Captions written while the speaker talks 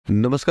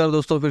नमस्कार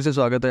दोस्तों, फिर से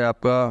स्वागत है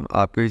आपका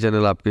आपके ही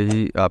चैनल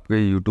आपके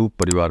यूट्यूब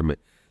परिवार में।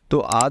 तो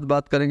आज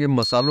बात करेंगे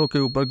मसालों के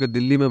ऊपर कि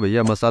दिल्ली में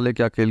भैया मसाले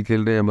क्या खेल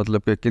खेल रहे हैं,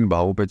 मतलब कि किन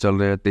भावों पे चल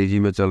रहे हैं, तेज़ी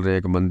में चल रहे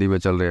हैं कि मंदी में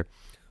चल रहे हैं।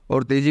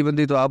 और तेज़ी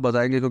मंदी तो आप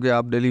बताएंगे क्योंकि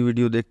आप डेली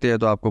वीडियो देखते हैं,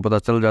 तो आपको पता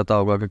चल जाता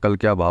होगा कि कल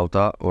क्या भाव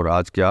था और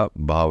आज क्या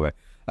भाव है।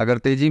 अगर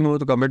तेज़ी में हो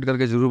तो कमेंट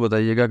करके ज़रूर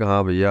बताइएगा कि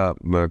हाँ भैया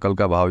कल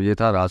का भाव ये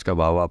था और आज का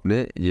भाव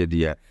आपने ये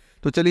दिया है।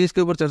 तो चलिए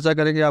इसके ऊपर चर्चा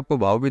करेंगे, आपको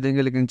भाव भी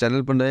देंगे। लेकिन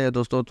चैनल पर नए हैं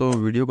दोस्तों तो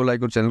वीडियो को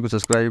लाइक और चैनल को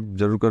सब्सक्राइब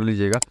जरूर कर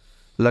लीजिएगा।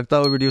 लगता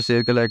हो वीडियो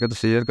शेयर के लायक है तो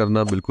शेयर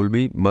करना बिल्कुल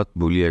भी मत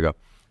भूलिएगा।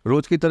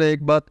 रोज़ की तरह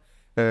एक बात,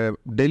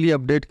 डेली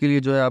अपडेट के लिए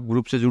जो है आप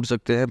ग्रुप से जुड़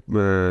सकते हैं।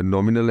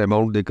 नॉमिनल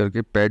अमाउंट दे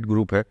करके पेड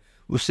ग्रुप है,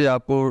 उससे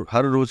आपको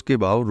हर रोज़ के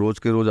भाव रोज़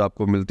के रोज़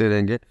आपको मिलते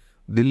रहेंगे।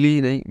 दिल्ली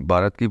ही नहीं,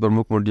 भारत की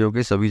प्रमुख मंडियों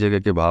के सभी जगह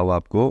के भाव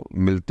आपको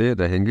मिलते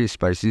रहेंगे।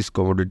 स्पाइसेस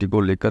कमोडिटी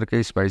को लेकर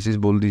के, स्पाइसेस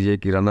बोल दीजिए,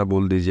 किराना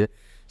बोल दीजिए,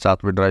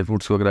 साथ में ड्राई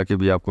फ्रूट्स वगैरह के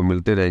भी आपको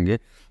मिलते रहेंगे।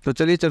 तो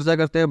चलिए चर्चा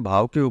करते हैं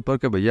भाव के ऊपर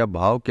कि भैया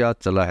भाव क्या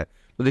चला है।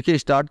 तो देखिए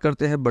स्टार्ट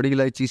करते हैं बड़ी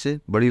इलायची से।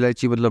 बड़ी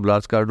इलायची मतलब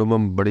लार्ज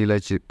कार्डोमम, बड़ी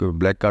इलायची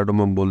ब्लैक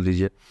कार्डोमम बोल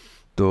दीजिए।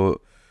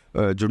 तो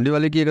झुंडी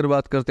वाले की अगर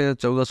बात करते हैं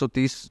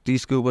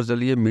 1430 के ऊपर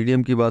चलिए।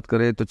 मीडियम की बात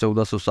करें तो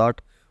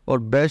 1460, और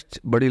बेस्ट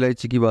बड़ी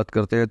इलायची की बात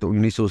करते हैं तो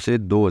 1900 से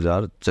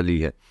 2000 चली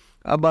है।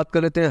 अब बात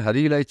कर लेते हैं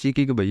हरी इलायची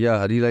की कि भैया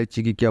हरी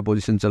इलायची की क्या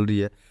पोजीशन चल रही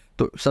है।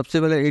 तो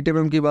सबसे पहले 8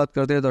 mm की बात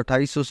करते हैं तो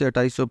 2800 से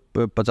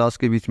 2850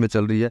 के बीच में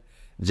चल रही है।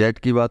 जेट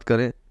की बात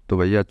करें तो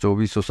भैया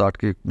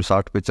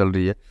 2460 पे चल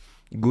रही है।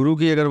 गुरु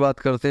की अगर बात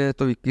करते हैं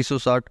तो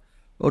 2160,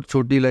 और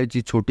छोटी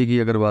इलायची छोटी की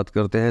अगर बात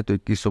करते हैं तो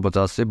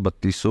 2150 से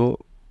 3200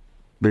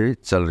 पे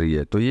चल रही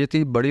है। तो ये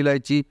थी बड़ी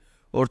इलायची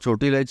और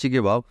छोटी इलायची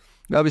के भाव।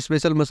 अब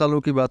स्पेशल मसालों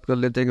की बात कर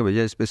लेते हैं कि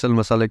भैया स्पेशल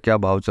मसाले क्या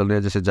भाव चल रहे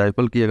हैं। जैसे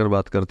जायफल की अगर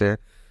बात करते हैं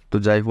तो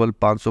जायफल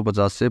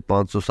 550 से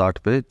 560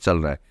 पे चल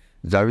रहा है।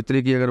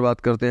 जावित्री की अगर बात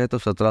करते हैं तो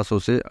 1700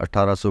 से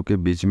 1800 के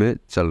बीच में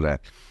चल रहा है।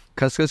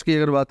 खसखस की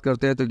अगर बात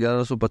करते हैं तो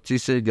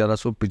 1125 से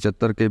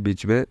 1175 के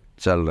बीच में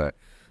चल रहा है।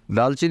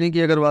 दालचीनी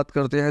की अगर बात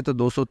करते हैं तो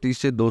 230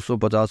 से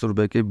 250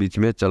 रुपये के बीच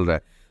में चल रहा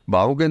है।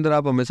 भावों के अंदर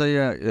आप हमेशा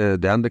ये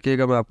ध्यान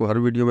रखिएगा, मैं आपको हर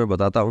वीडियो में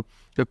बताता हूँ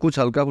कि कुछ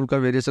हल्का फुल्का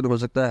वेरिएशन हो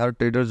सकता है। हर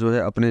ट्रेडर जो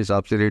है अपने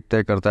हिसाब से रेट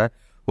तय करता है।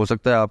 हो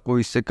सकता है आपको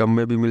इससे कम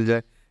में भी मिल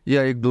जाए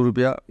या 1-2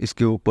 रुपया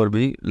इसके ऊपर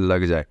भी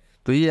लग जाए।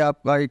 तो ये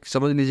आपका एक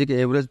समझ लीजिए कि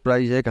एवरेज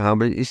प्राइस है कि हाँ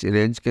भाई इस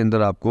रेंज के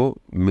अंदर आपको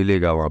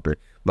मिलेगा वहाँ पे।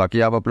 बाकी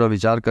आप अपना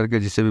विचार करके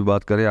जिससे भी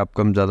बात करें, आप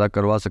कम ज़्यादा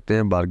करवा सकते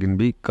हैं, बार्गिन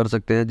भी कर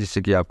सकते हैं,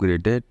 जिससे कि आपकी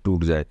रेटें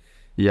टूट जाए।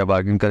 या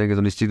बार्गिन करेंगे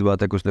तो निश्चित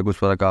बात है कुछ ना कुछ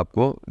फ़र्क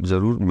आपको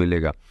ज़रूर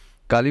मिलेगा।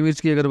 काली मिर्च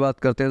की अगर बात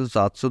करते हैं तो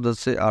 710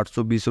 से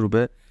 820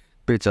 रुपये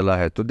पे चला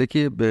है। तो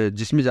देखिए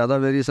जिसमें ज़्यादा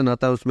वेरिएशन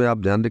आता है उसमें आप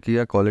ध्यान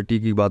रखिएगा, क्वालिटी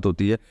की बात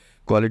होती है,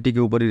 क्वालिटी के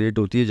ऊपर ही रेट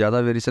होती है। ज़्यादा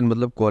वेरिएशन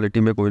मतलब क्वालिटी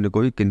में कोई ना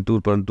कोई किंतु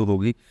परंतु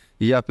होगी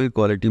या फिर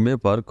क्वालिटी में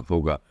फ़र्क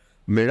होगा।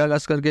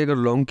 मेडागास्कर के अगर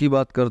लौंग की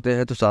बात करते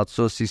हैं तो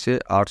 780 से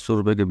 800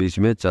 रुपये के बीच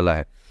में चला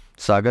है।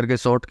 सागर के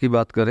सौंठ की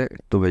बात करें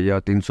तो भैया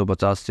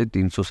 350 से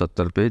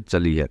 370 पे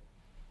चली है।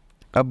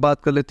 अब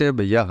बात कर लेते हैं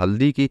भैया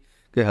हल्दी की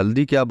कि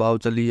हल्दी क्या भाव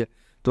चली है।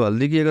 तो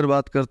हल्दी की अगर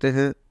बात करते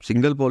हैं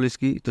सिंगल पॉलिश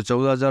की तो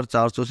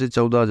 14,400 से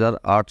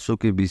 14,800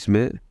 के बीच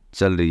में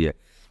चल रही है।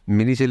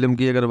 मिनी सेलम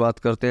की अगर बात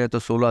करते हैं तो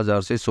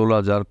 16,000 से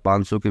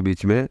 16,500 के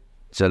बीच में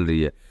चल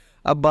रही है।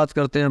 अब बात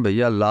करते हैं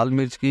भैया लाल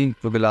मिर्च की,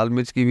 क्योंकि लाल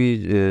मिर्च की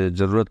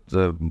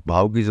भी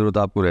भाव की ज़रूरत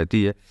आपको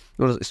रहती है,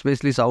 और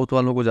स्पेशली साउथ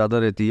वालों को ज़्यादा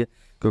रहती है,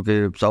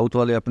 क्योंकि साउथ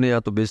वाले अपने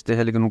यहाँ तो बेचते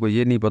हैं लेकिन उनको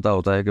ये नहीं पता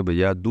होता है कि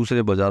भैया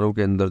दूसरे बाज़ारों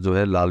के अंदर जो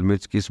है लाल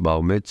मिर्च किस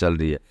भाव में चल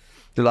रही है।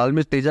 तो लाल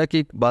मिर्च तेजा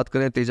की बात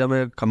करें, तेजा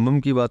में खम्भम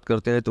की बात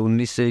करते हैं तो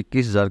 19 से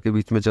 21,000 के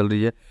बीच में चल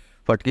रही है।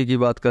 फटकी की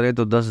बात करें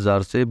तो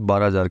 10,000 से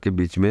 12,000 के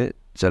बीच में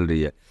चल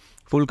रही है।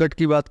 फुल कट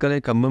की बात करें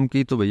खम्भम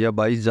की तो भैया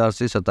 22,000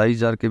 से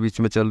 27,000 के बीच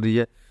में चल रही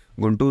है।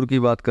 गुंटूर की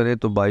बात करें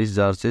तो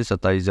 22,000 से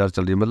 27,000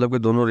 चल रही है। मतलब कि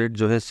दोनों रेट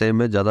जो है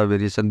सेम है, ज़्यादा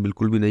वेरिएशन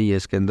बिल्कुल भी नहीं है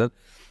इसके अंदर।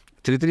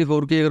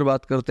 334 की अगर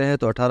बात करते हैं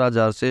तो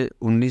 18,000 से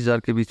 19,000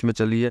 के बीच में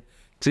चली है।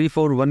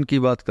 341 की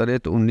बात करें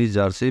तो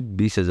 19,000 से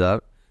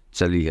 20,000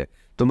 चली है।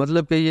 तो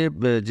मतलब कि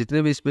ये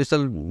जितने भी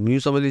स्पेशल न्यू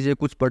समझ लीजिए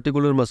कुछ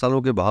पर्टिकुलर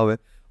मसालों के भाव है,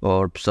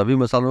 और सभी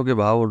मसालों के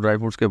भाव और ड्राई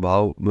फ्रूट्स के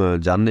भाव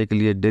जानने के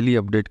लिए डेली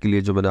अपडेट के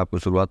लिए जो मैंने आपको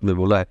शुरुआत में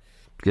बोला है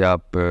कि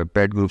आप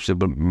पेड ग्रुप से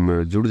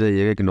जुड़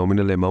जाइएगा कि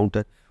नॉमिनल अमाउंट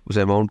है, उस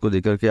अमाउंट को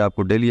देकर के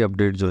आपको डेली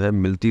अपडेट जो है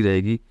मिलती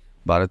रहेगी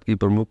भारत की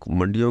प्रमुख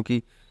मंडियों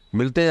की।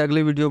 मिलते हैं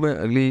अगले वीडियो में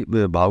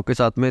अगली भाव के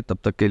साथ में, तब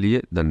तक के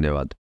लिए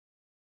धन्यवाद।